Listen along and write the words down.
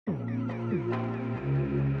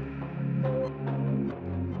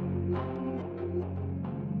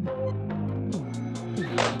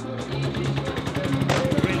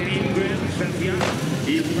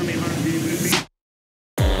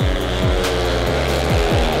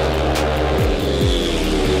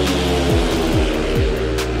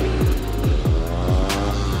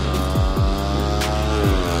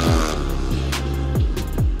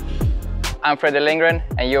I'm Lindgren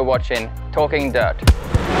and you're watching Talking Dirt.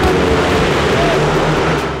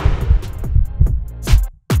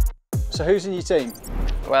 So who's in your team?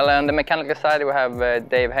 Well, on the mechanical side we have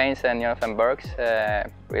Dave Haynes and Jonathan Burks,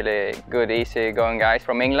 really good, easy-going guys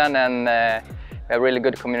from England, and we have really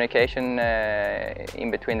good communication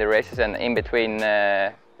in between the races and in between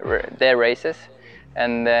their races.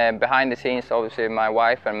 And behind the scenes, obviously, my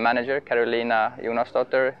wife and manager, Carolina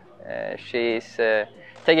Jonasdotter, she's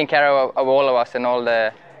taking care of all of us and all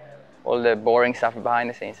the boring stuff behind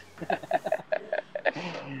the scenes.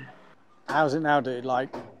 How's it now, dude? Like,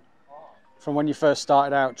 from when you first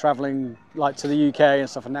started out traveling like to the UK and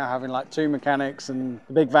stuff, and now having like 2 mechanics and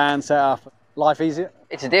a big van set up, life easier?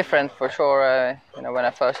 It's different for sure. You know, when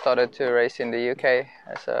I first started to race in the UK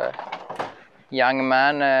as a young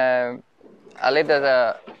man, I lived at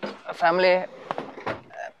a family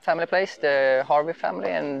place, the Harvey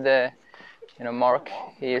family, and you know, Mark,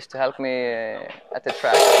 he used to help me at the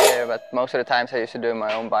track, but most of the times I used to do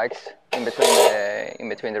my own bikes in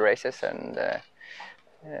between the races, and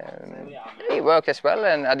he worked as well.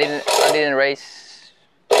 And I didn't race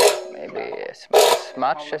maybe as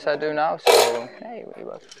much as I do now, so hey, he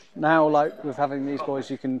worked. Now, like with having these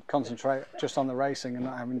boys, you can concentrate just on the racing and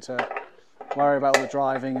not having to worry about all the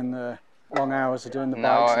driving and the long hours of doing the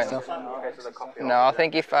bikes and stuff. No, I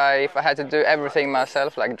think if I had to do everything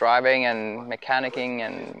myself, like driving and mechanicking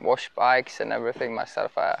and wash bikes and everything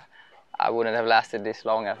myself, I wouldn't have lasted this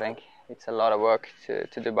long. I think it's a lot of work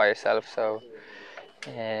to do by yourself. So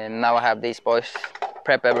now I have these boys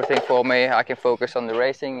prep everything for me. I can focus on the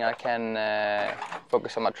racing. I can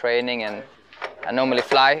focus on my training, and I normally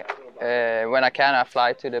fly when I can. I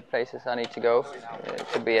fly to the places I need to go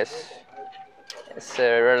to be as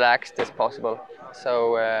relaxed as possible.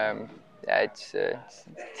 So yeah,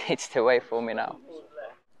 it's the way for me now.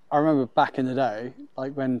 I remember back in the day,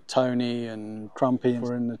 like when Tony and Crumpy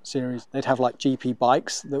were in the series, they'd have like GP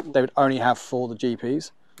bikes that they would only have for the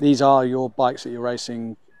GPs. These are your bikes that you're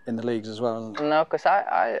racing in the leagues as well? No, because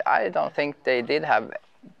I don't think they did have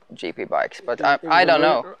GP bikes, but I don't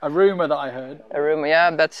know. A rumour that I heard. A rumour,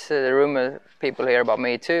 yeah, that's the rumour people hear about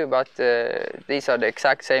me too, but these are the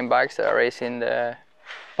exact same bikes that I race in the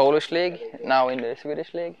Polish league, now in the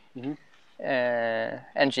Swedish league,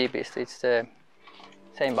 and GPs. It's the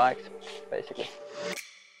same bikes, basically.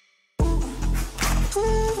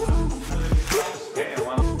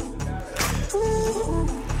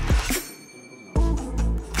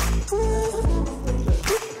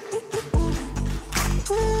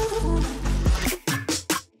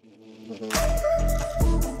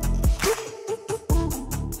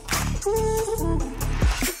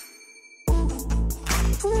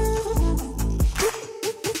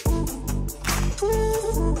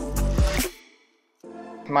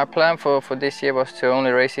 My plan for this year was to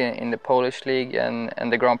only race in the Polish league and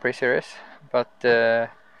the Grand Prix series, but I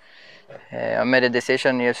made a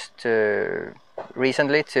decision just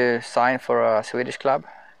recently to sign for a Swedish club,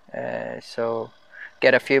 so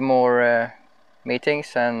get a few more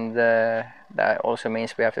meetings, and that also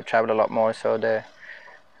means we have to travel a lot more. So the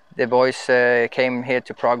boys came here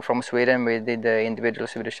to Prague from Sweden. We did the individual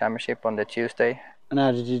Swedish championship on the Tuesday. And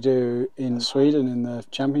how did you do in Sweden in the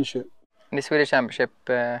championship? In the Swedish Championship,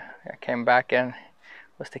 I came back and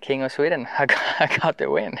was the king of Sweden. I got the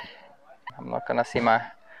win. I'm not gonna see my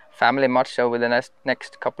family much over the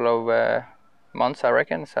next couple of months, I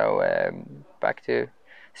reckon. So back to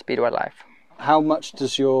Speedway life. How much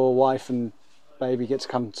does your wife and baby get to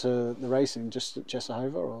come to the racing? Just at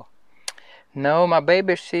Jessahova, or? No, my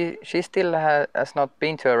baby, she still has not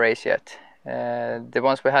been to a race yet. The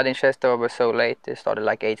ones we had in Chester were so late. They started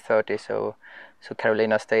like 8:30, so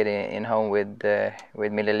Carolina stayed in home with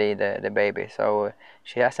Millie Lee, the baby. So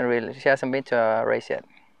she hasn't been to a race yet.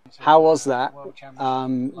 How was that?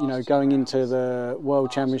 You know, going into the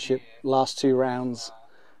World Championship last 2 rounds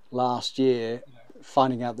last year,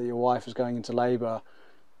 finding out that your wife was going into labour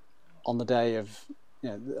on the day of, you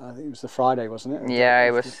know, I think it was the Friday, wasn't it? Yeah,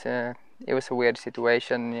 it was a weird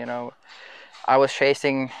situation. You know, I was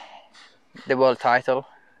chasing the world title.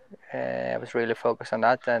 I was really focused on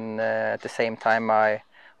that, and at the same time my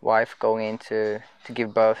wife going in to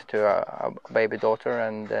give birth to a baby daughter,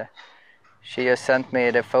 and she just sent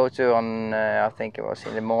me the photo on I think it was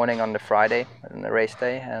in the morning on the Friday, on the race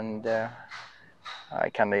day, and I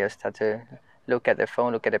kind of just had to look at the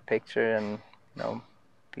phone, look at the picture, and you know,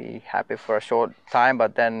 be happy for a short time,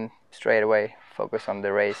 but then straight away focus on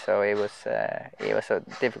the race. So it was a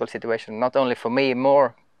difficult situation, not only for me,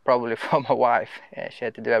 more probably for my wife. She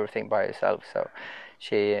had to do everything by herself, so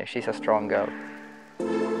she's a strong girl.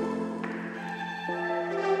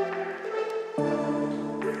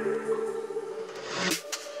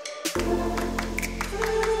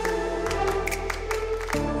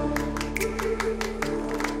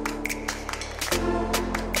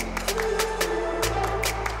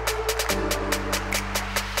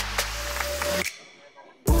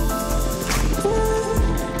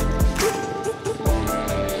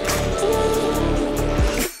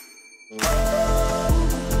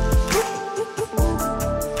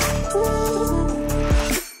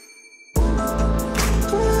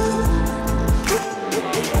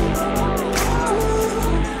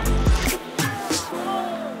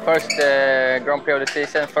 first Grand Prix of the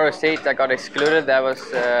season, first heat, I got excluded. That was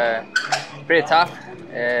pretty tough.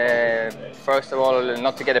 First of all,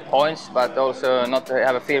 not to get the points, but also not to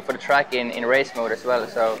have a feel for the track in race mode as well.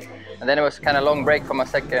 So, and then it was kind of long break for my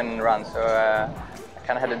second run, so I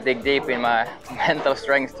kind of had to dig deep in my mental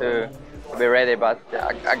strength to be ready. But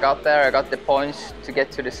I got there, I got the points to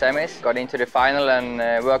get to the semis, got into the final, and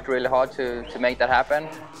worked really hard to make that happen.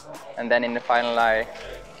 And then in the final, I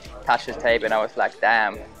touched the tape, and I was like,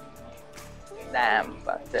 damn.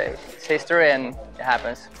 But it's history, and it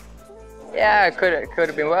happens. Yeah, it could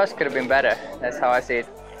have been worse, could have been better. That's how I see it.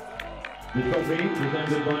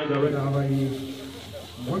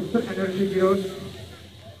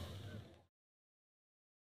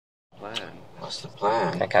 What's the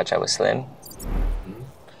plan? Gonna catch up with Slim.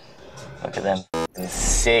 Look at them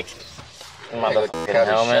sick motherfucking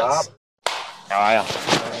helmets. How are ya?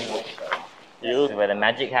 This is where the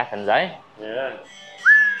magic happens, eh? Yeah.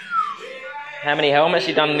 How many helmets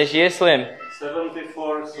you done this year, Slim?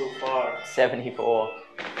 74 so far. 74.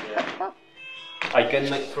 Yeah. I can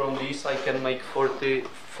make from these, I can make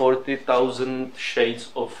 40,000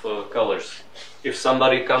 shades of colors. If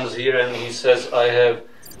somebody comes here and he says, I have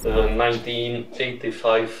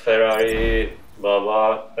 1985 Ferrari, blah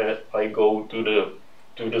blah, I go to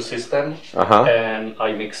the system and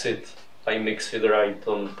I mix it right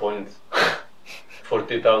on point.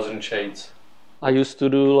 40,000 shades. I used to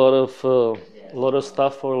do a lot of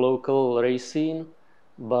stuff for local racing,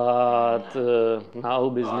 but now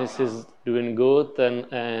business is doing good,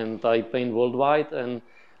 and I paint worldwide, and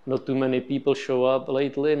not too many people show up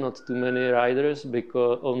lately, not too many riders,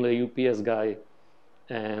 because only UPS guy,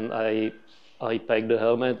 and I pack the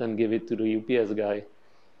helmet and give it to the UPS guy.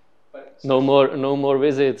 No more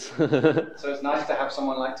visits. So it's nice to have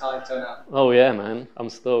someone like Ty turn up. Oh yeah, man, I'm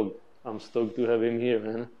stoked to have him here,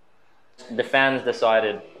 man. The fans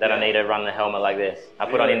decided that I need to run the helmet like this. I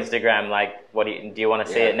put on Instagram, like, what do you want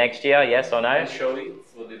to see it next year? Yes or no? And Shoei,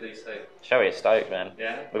 what did they say? Shoei is stoked, man.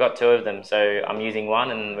 Yeah. We got 2 of them, so I'm using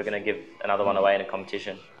one, and we're gonna give another one away in a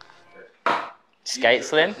competition. Skate,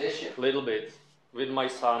 Slim? A little bit with my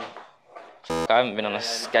son. I haven't been on a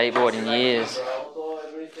skateboard in years.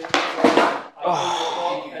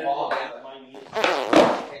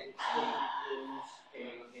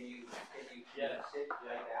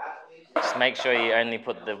 Just make sure you only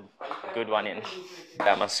put the good one in.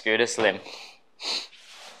 About my scooter, Slim.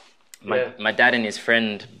 My dad and his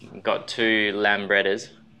friend got 2 Lambrettas,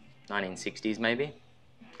 1960s maybe.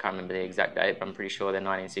 Can't remember the exact date, but I'm pretty sure they're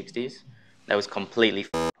 1960s. They was completely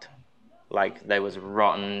f***ed. Like, they was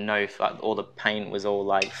rotten, all the paint was all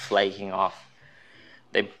like flaking off.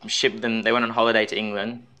 They shipped them, they went on holiday to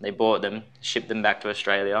England, they bought them, shipped them back to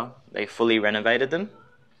Australia, they fully renovated them.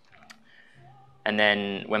 And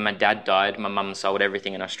then when my dad died, my mum sold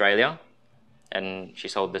everything in Australia, and she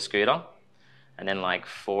sold the scooter. And then like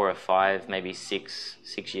 4 or 5, maybe 6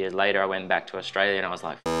 years later, I went back to Australia, and I was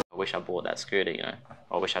like, I wish I bought that scooter, you know.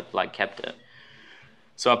 I wish I'd like kept it.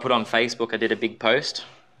 So I put on Facebook, I did a big post,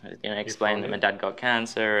 you know, explained that my dad got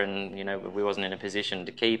cancer, and you know, we wasn't in a position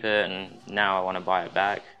to keep it, and now I want to buy it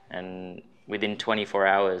back. And within 24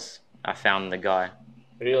 hours, I found the guy.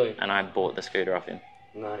 Really? And I bought the scooter off him.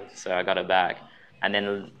 Nice. So I got it back. And then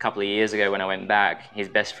a couple of years ago when I went back, his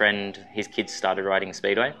best friend, his kids started riding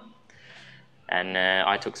Speedway. And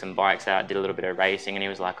I took some bikes out, did a little bit of racing, and he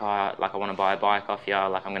was like, oh, like I want to buy a bike off you,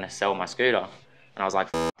 like I'm going to sell my scooter. And I was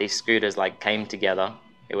like, these scooters like came together.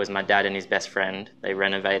 It was my dad and his best friend. They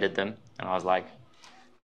renovated them. And I was like,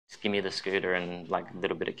 just give me the scooter and like a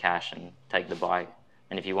little bit of cash and take the bike.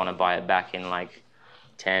 And if you want to buy it back in like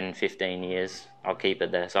 10, 15 years, I'll keep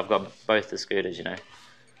it there. So I've got both the scooters, you know.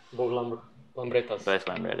 Both Lambrettas. Both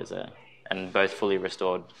Lambrettas there. And both fully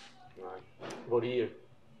restored. Right. What year?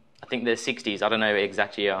 I think they're 60s. I don't know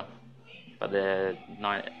exact year, but they're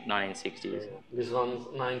 1960s. Yeah. This one's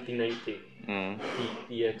 1980.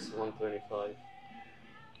 TX 125.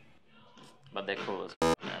 But they're cool as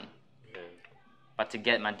f***, man. Yeah. But to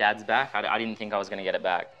get my dad's back, I didn't think I was going to get it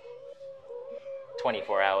back.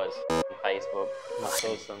 24 hours on Facebook. That's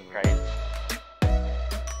awesome. Crazy.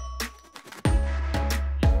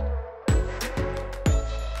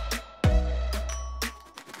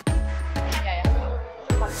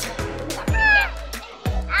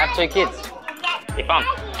 Have 2 kids. Be fun.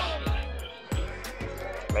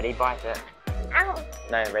 Ready? Bite it.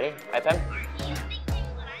 No, ready? Open.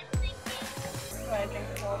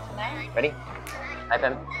 Ready?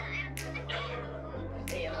 Open.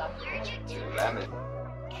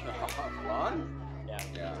 Yeah.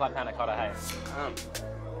 It's like panna cotta, hey?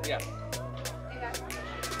 Yeah.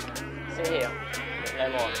 See here. No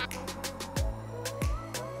more.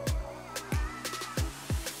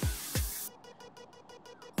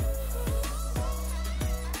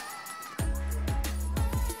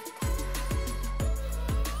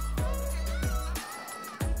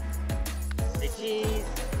 Cheese.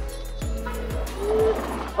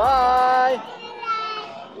 Bye.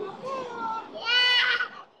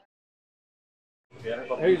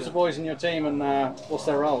 Who's the boys in your team and what's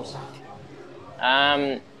their roles?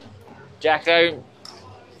 Jacko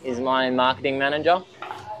is my marketing manager.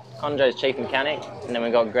 Konjo's chief mechanic, and then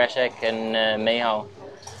we've got Greshek and Mihal,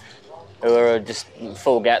 who are just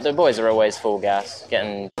full gas. The boys are always full gas,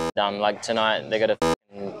 getting done. Like tonight, they got to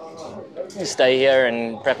stay here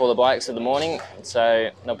and prep all the bikes for the morning, so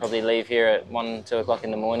they'll probably leave here at 1, 2 o'clock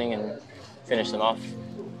in the morning and finish them off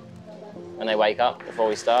when they wake up before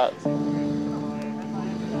we start.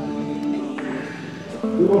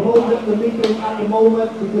 We will hold up the meeting at the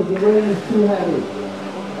moment because the rain is too heavy.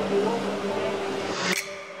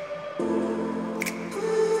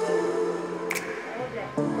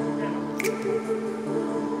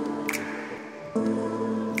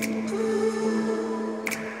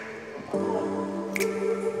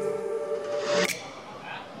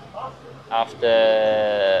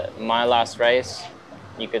 After my last race,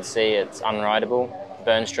 you could see it's unrideable.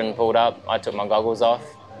 Bernstrand pulled up, I took my goggles off,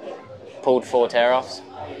 pulled 4 tear-offs,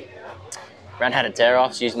 ran out of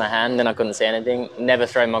tear-offs, used my hand, then I couldn't see anything. Never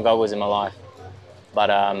thrown my goggles in my life. But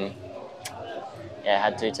yeah, I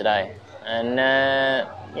had to today. And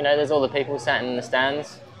you know, there's all the people sat in the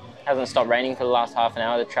stands. Hasn't stopped raining for the last half an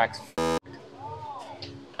hour, the track's f***ed.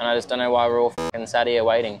 And I just don't know why we're all f***ing sat here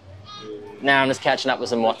waiting. Now I'm just catching up with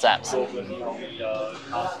some WhatsApps.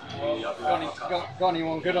 Got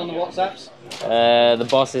anyone good on the WhatsApps? The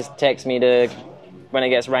bosses text me to, when it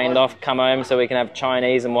gets rained off, come home so we can have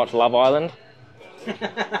Chinese and watch Love Island.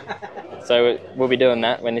 So we'll be doing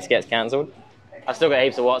that when this gets cancelled. I've still got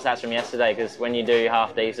heaps of WhatsApps from yesterday because when you do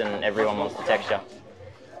half decent, everyone wants to text you.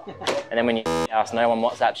 And then when you ask, no one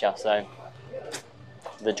WhatsApps you. So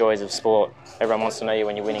the joys of sport. Everyone wants to know you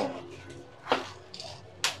when you're winning.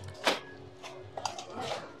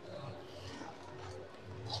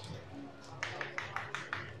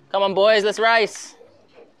 Come on, boys, let's race.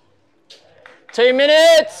 2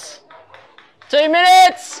 minutes. 2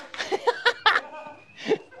 minutes.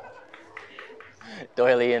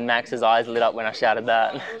 Doyley and Max's eyes lit up when I shouted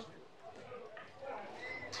that.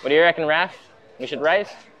 What do you reckon, Raf? We should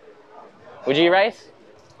race? Would you race?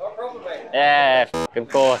 Probably. Yeah, of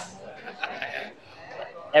course.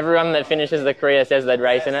 Everyone that finishes the career says they'd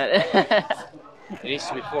race in it. It needs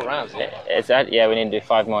to be 4 rounds, yeah? It's that? Yeah, we need to do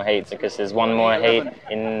 5 more heats because there's 1 more heat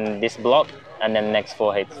in this block and then the next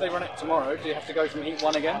 4 heats. If they run it tomorrow, do you have to go from heat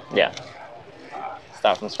 1 again? Yeah.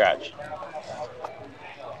 Start from scratch.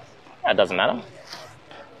 That doesn't matter.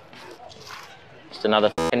 Just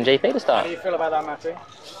another f***ing GP to start. How do you feel about that, Matty?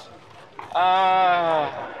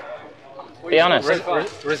 Be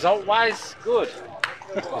honest. Result-wise, good.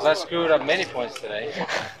 Because I screwed up many points today.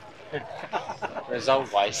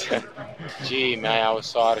 Result-wise. Gee, man, I was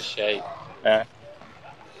so out of shape. Yeah.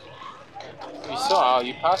 You saw how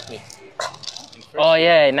you passed me. Oh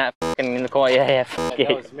yeah, in that f***ing in the corner, yeah, Yeah,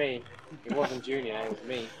 that was me. It wasn't Junior, it was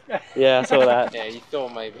me. Yeah, I saw that. Yeah, you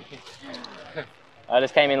thought maybe. I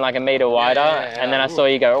just came in like a metre wider, and then I saw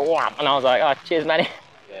you go, whap, and I was like, oh, cheers, Matty.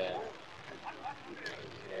 Yeah.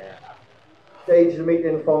 Stage the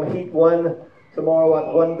meeting from heat 1 tomorrow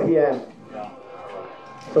at 1 p.m.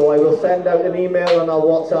 So I will send out an email on our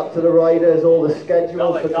WhatsApp to the riders, all the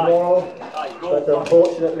schedules for tomorrow. But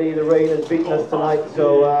unfortunately the rain has beaten us tonight,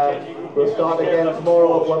 so we'll start again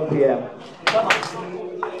tomorrow at 1 p.m.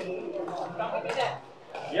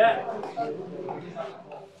 Yeah.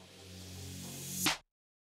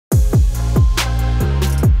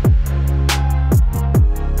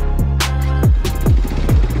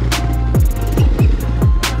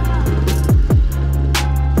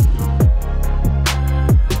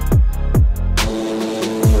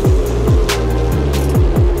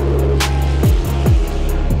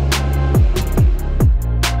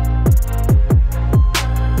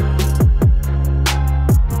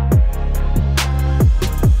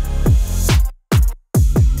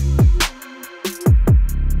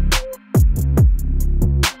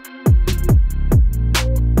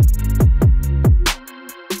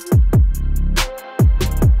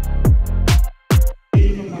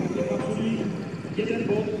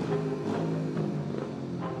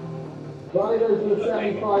 Riders for the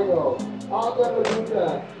semi-final: Artem Labuda,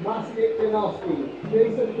 Maciej Janowski,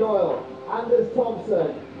 Jason Doyle, Anders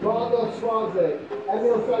Thompson, Bartosz Swazik,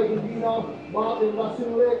 Emil Saigudinov, Martin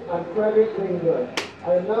Vasulik and Fredrik Lindgren. I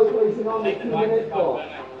am now placing on the 2-minute clock.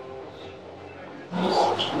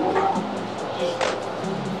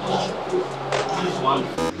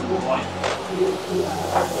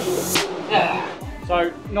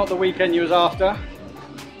 So, not the weekend you was after?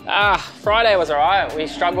 Ah, Friday was alright. We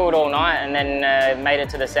struggled all night and then made it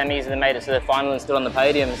to the semis and then made it to the final and stood on the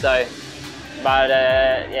podium. So, but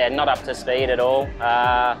yeah, not up to speed at all.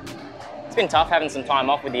 It's been tough having some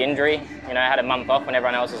time off with the injury. You know, I had a month off when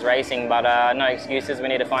everyone else was racing, but no excuses. We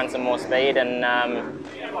need to find some more speed and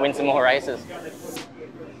win some more races.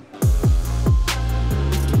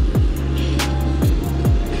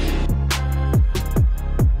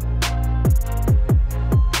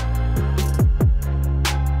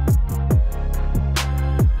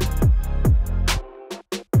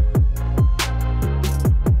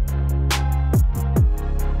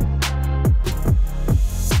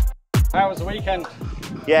 How was the weekend?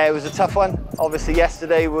 Yeah, it was a tough one. Obviously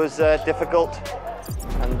yesterday was difficult,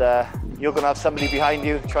 and you're going to have somebody behind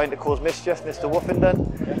you trying to cause mischief, Mr.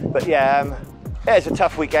 Woffinden. But yeah, it's a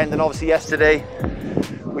tough weekend, and obviously yesterday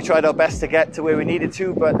we tried our best to get to where we needed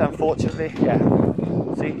to, but unfortunately, yeah.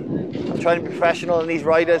 See, trying to be professional, and these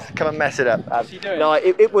riders come and mess it up. No,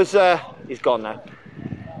 it was, he's gone now.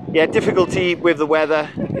 Yeah, difficulty with the weather.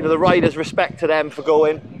 You know, the riders, respect to them for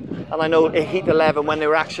going. And I know at Heat 11, when they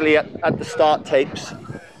were actually at the start tapes,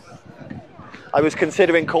 I was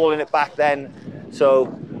considering calling it back then.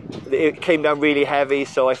 So it came down really heavy.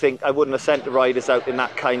 So I think I wouldn't have sent the riders out in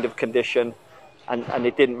that kind of condition. And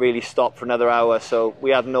it didn't really stop for another hour. So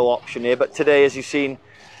we had no option here. But today, as you've seen,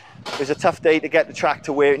 it was a tough day to get the track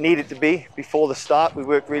to where it needed to be before the start. We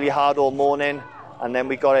worked really hard all morning. And then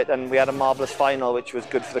we got it, and we had a marvellous final, which was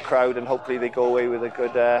good for the crowd. And hopefully they go away with a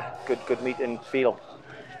good meet and feel.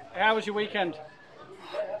 How was your weekend?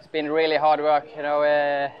 It's been really hard work, you know.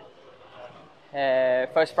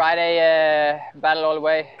 First Friday, battle all the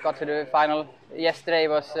way, got to the final. Yesterday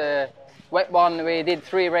was wet one. We did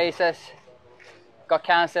 3 races, got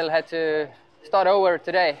cancelled, had to start over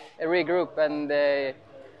today, regroup, and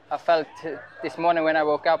I felt this morning when I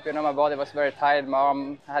woke up, you know, my body was very tired.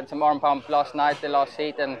 I had some arm pump last night, the last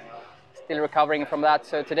heat, and still recovering from that.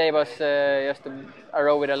 So today was just a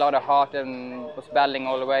row with a lot of heart and was battling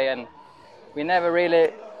all the way. And we never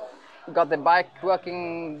really got the bike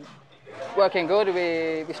working good.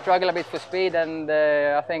 We struggled a bit for speed, and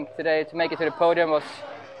I think today to make it to the podium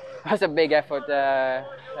was a big effort. I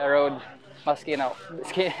rode my skin out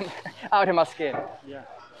of my skin. Yeah.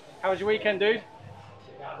 How was your weekend, dude?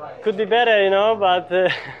 Could be better, you know, but...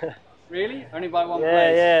 Really? Only by one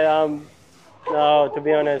place? Yeah. No, to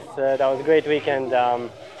be honest, that was a great weekend.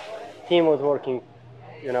 Team was working,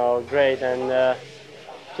 you know, great. And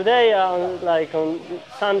today, like on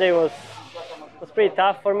Sunday, was pretty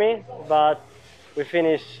tough for me, but we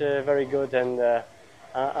finished very good, and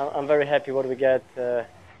I'm very happy what we get.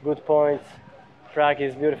 Good points. Prague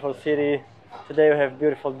is a beautiful city. Today we have a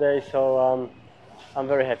beautiful day, so I'm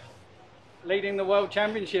very happy. Leading the World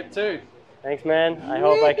Championship too. Thanks, man. I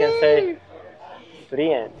hope I can say to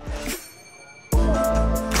the end.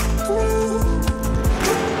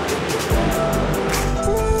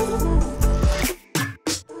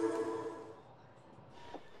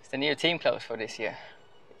 It's the new team clothes for this year.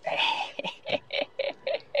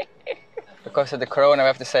 Because of the corona we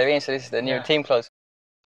have to save in, so this is the new team clothes.